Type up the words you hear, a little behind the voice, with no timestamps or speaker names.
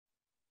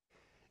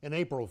In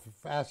April,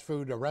 fast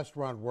food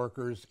restaurant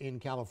workers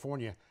in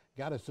California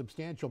got a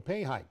substantial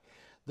pay hike.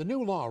 The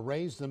new law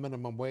raised the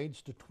minimum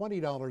wage to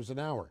 $20 an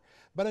hour,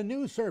 but a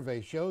new survey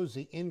shows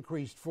the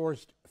increase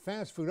forced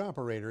fast food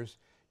operators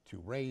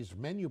to raise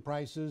menu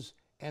prices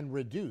and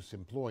reduce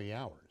employee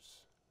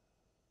hours.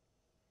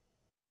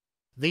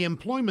 The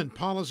Employment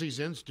Policies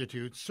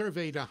Institute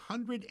surveyed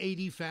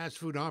 180 fast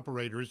food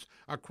operators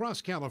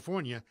across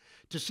California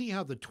to see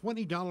how the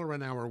 $20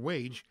 an hour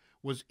wage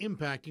was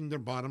impacting their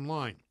bottom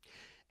line.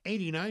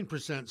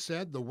 89%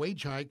 said the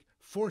wage hike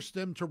forced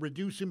them to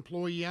reduce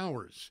employee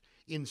hours.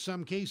 In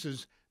some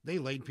cases, they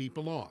laid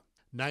people off.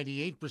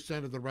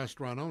 98% of the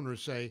restaurant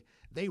owners say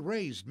they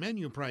raised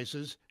menu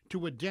prices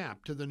to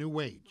adapt to the new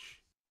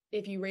wage.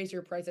 If you raise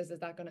your prices,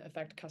 is that going to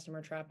affect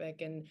customer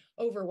traffic? And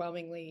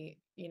overwhelmingly,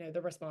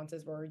 the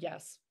responses were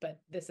yes, but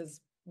this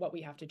is what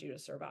we have to do to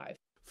survive.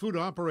 Food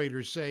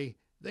operators say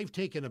they've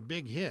taken a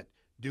big hit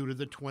due to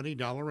the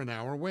 $20 an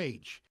hour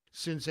wage.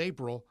 Since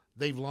April,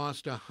 they've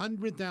lost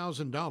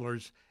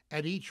 $100,000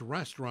 at each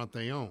restaurant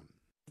they own.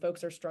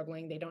 Folks are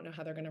struggling. They don't know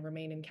how they're going to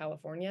remain in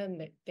California,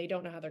 and they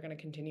don't know how they're going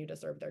to continue to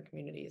serve their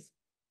communities.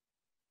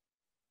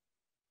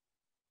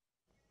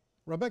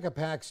 Rebecca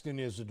Paxton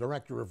is the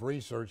director of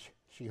research.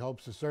 She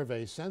hopes the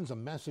survey sends a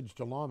message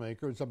to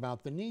lawmakers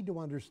about the need to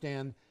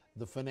understand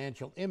the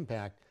financial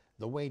impact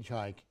the wage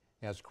hike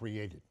has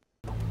created.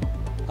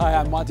 Hi,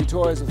 I'm Monty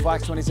Torres with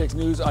Fox 26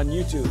 News on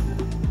YouTube.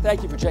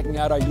 Thank you for checking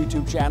out our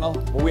YouTube channel,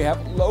 where we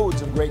have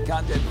loads of great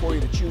content for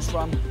you to choose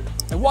from.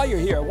 And while you're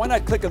here, why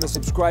not click on the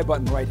subscribe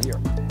button right here?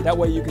 That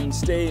way you can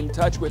stay in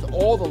touch with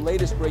all the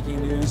latest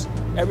breaking news,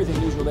 everything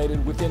news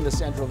related within the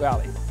Central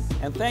Valley.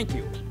 And thank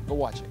you for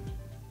watching.